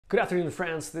Good afternoon,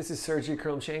 friends. This is Sergey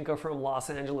Kromchenko from Los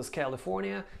Angeles,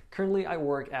 California. Currently, I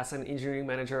work as an engineering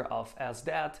manager of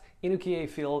SDAT. In the QA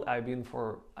field, I've been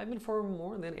for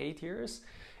more than 8 years.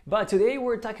 But today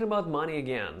we're talking about money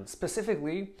again,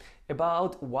 specifically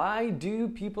about why do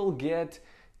people get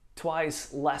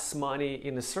twice less money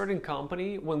in a certain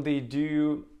company when they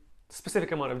do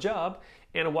specific amount of job,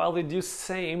 and while they do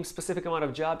same specific amount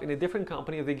of job in a different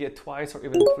company, they get twice or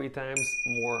even 3 times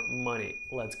more money.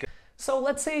 Let's go. So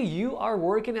let's say you are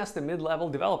working as the mid-level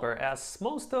developer, as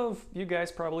most of you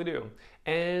guys probably do.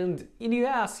 And in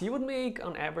US, you would make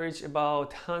on average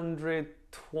about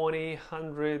 $120,000,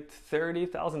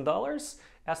 $130,000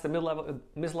 as the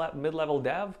mid-level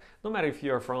dev. No matter if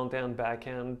you're front-end,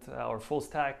 back-end, or full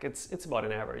stack, it's about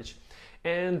an average.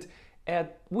 And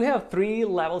we have 3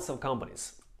 levels of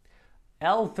companies.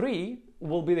 L3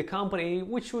 will be the company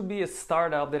which would be a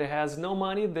startup that has no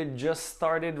money, they just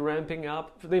started ramping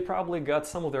up. They probably got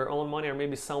some of their own money, or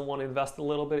maybe someone invested a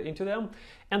little bit into them,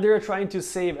 and they're trying to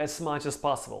save as much as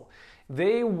possible.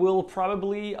 They will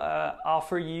probably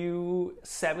offer you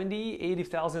 $70,000,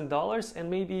 $80,000 and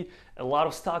maybe a lot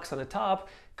of stocks on the top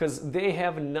because they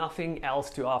have nothing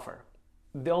else to offer.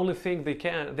 The only thing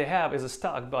they have is a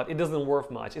stock, but it doesn't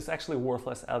worth much. It's actually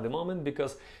worthless at the moment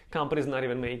because company's not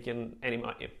even making any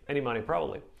money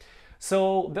probably.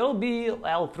 So that'll be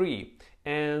L3,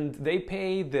 and they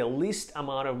pay the least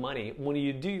amount of money when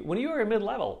you're a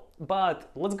mid-level.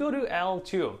 But let's go to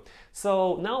L2.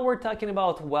 So now we're talking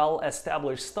about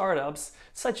well-established startups,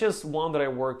 such as one that I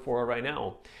work for right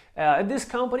now. At these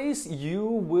companies, you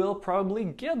will probably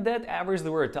get that average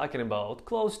that we're talking about,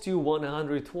 close to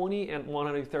 $120 and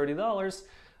 $130,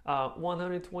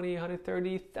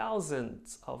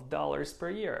 $130,000 per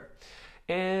year.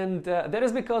 And that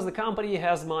is because the company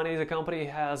has money, the company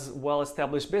has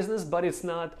well-established business, but it's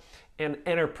not an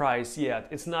enterprise yet.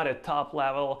 It's not a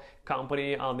top-level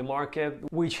company on the market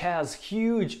which has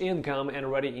huge income and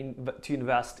ready to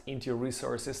invest into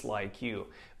resources like you.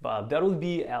 But that would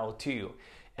be L2.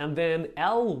 And then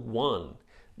L1,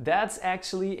 that's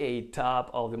actually a top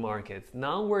of the market.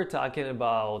 Now we're talking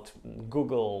about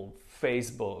Google,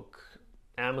 Facebook,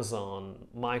 Amazon,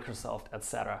 Microsoft,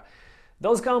 etc.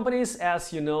 Those companies,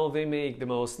 as you know, they make the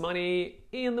most money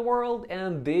in the world,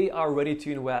 and they are ready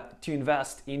to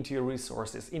invest into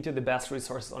resources, into the best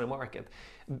resources on the market.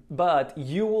 But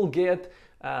you will get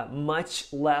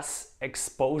much less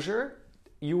exposure.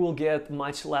 You will get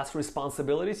much less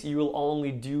responsibilities. You will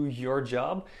only do your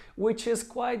job, which is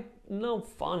quite no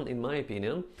fun in my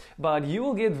opinion. But you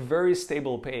will get very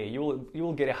stable pay. You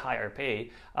will get a higher pay,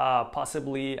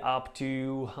 possibly up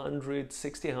to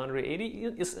 160, 180.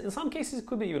 In some cases, it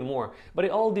could be even more. But it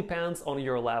all depends on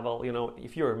your level. You know,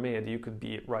 if you're mid, you could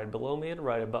be right below mid,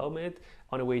 right above mid,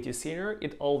 on the way to senior.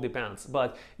 It all depends.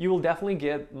 But you will definitely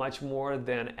get much more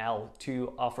than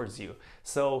L2 offers you.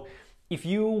 So if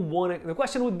you want to, the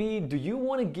question would be, do you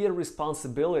want to get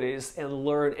responsibilities and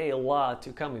learn a lot to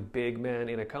become a big man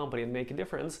in a company and make a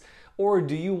difference? Or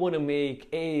do you want to make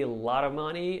a lot of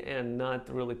money and not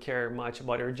really care much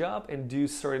about your job and do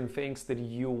certain things that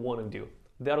you want to do?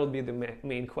 That would be the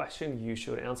main question you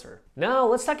should answer. Now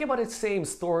let's talk about the same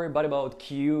story, but about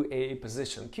QA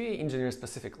position, QA engineers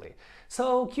specifically.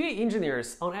 So QA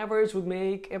engineers on average would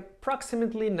make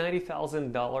approximately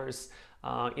 $90,000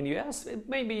 in US, it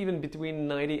may be even between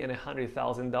 $90,000 and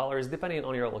 $100,000 depending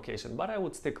on your location, but I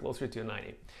would stick closer to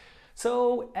 90.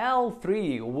 So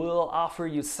L3 will offer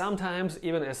you sometimes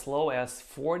even as low as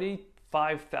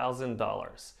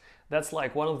 $45,000. That's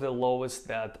like one of the lowest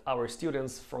that our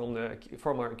students from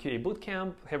our QA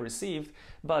bootcamp have received,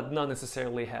 but not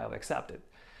necessarily have accepted.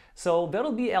 So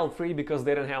that'll be L3 because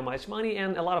they don't have much money,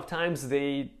 and a lot of times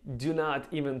they do not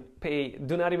even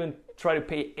try to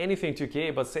pay anything to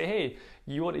QA, but say, hey,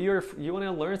 you want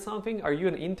to learn something? Are you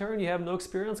an intern? You have no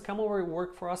experience? Come over and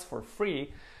work for us for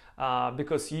free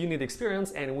because you need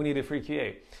experience and we need a free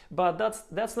QA. But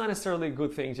that's not necessarily a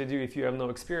good thing to do if you have no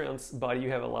experience, but you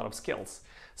have a lot of skills.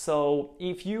 So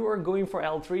if you are going for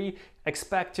L3,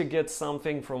 expect to get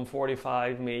something from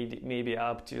 45, maybe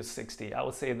up to 60. I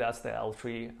would say that's the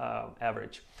L3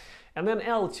 average. And then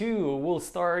L2 will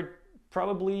start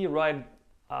probably right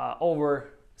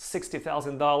over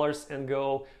 $60,000 and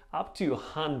go up to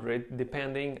 100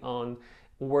 depending on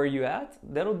where you at.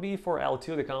 That'll be for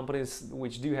L2, the companies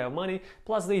which do have money,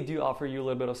 plus they do offer you a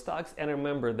little bit of stocks. And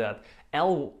remember that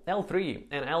L3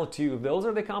 and L2, those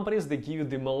are the companies that give you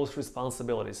the most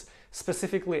responsibilities.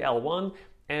 Specifically L1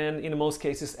 and in most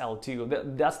cases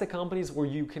L2. That's the companies where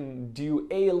you can do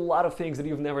a lot of things that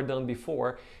you've never done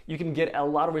before. You can get a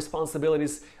lot of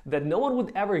responsibilities that no one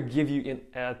would ever give you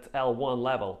at L1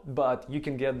 level, but you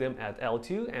can get them at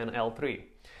L2 and L3.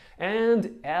 And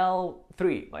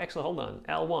L3, actually hold on,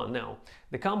 L1 now.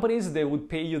 The companies, they would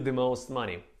pay you the most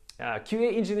money.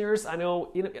 QA engineers, I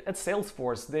know at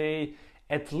Salesforce, they,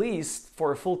 at least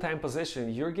for a full-time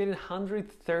position, you're getting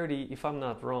 130, if I'm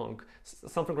not wrong,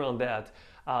 something around that.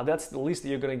 That's the least that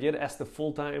you're going to get as the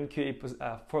full-time QA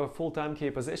for a full-time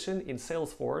QA position in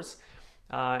Salesforce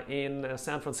in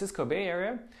San Francisco Bay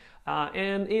Area.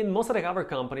 And in most of the other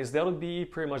companies, that would be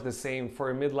pretty much the same.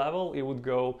 For a mid-level, it would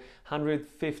go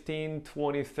 115,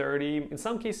 20, 30. In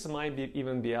some cases, it might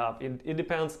even be up. It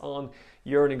depends on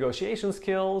your negotiation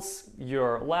skills,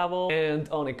 your level, and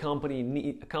on a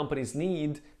company's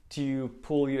need to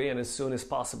pull you in as soon as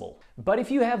possible. But if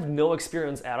you have no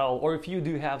experience at all, or if you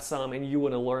do have some and you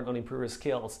want to learn on improve your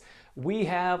skills, we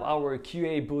have our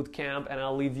QA bootcamp, and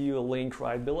I'll leave you a link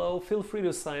right below. Feel free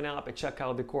to sign up and check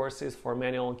out the courses for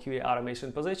manual and QA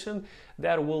automation position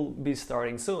that will be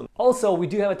starting soon. Also, we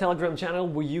do have a Telegram channel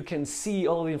where you can see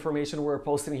all the information we're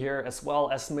posting here, as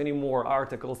well as many more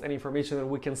articles and information that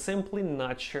we can simply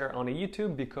not share on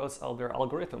YouTube because of their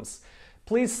algorithms.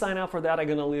 Please sign up for that. I'm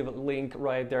gonna leave a link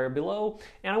right there below.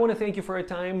 And I want to thank you for your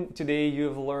time. Today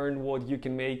you've learned what you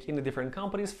can make in the different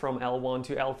companies from L1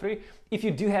 to L3. If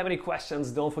you do have any questions,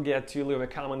 don't forget to leave a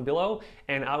comment below,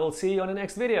 and I will see you on the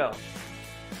next video.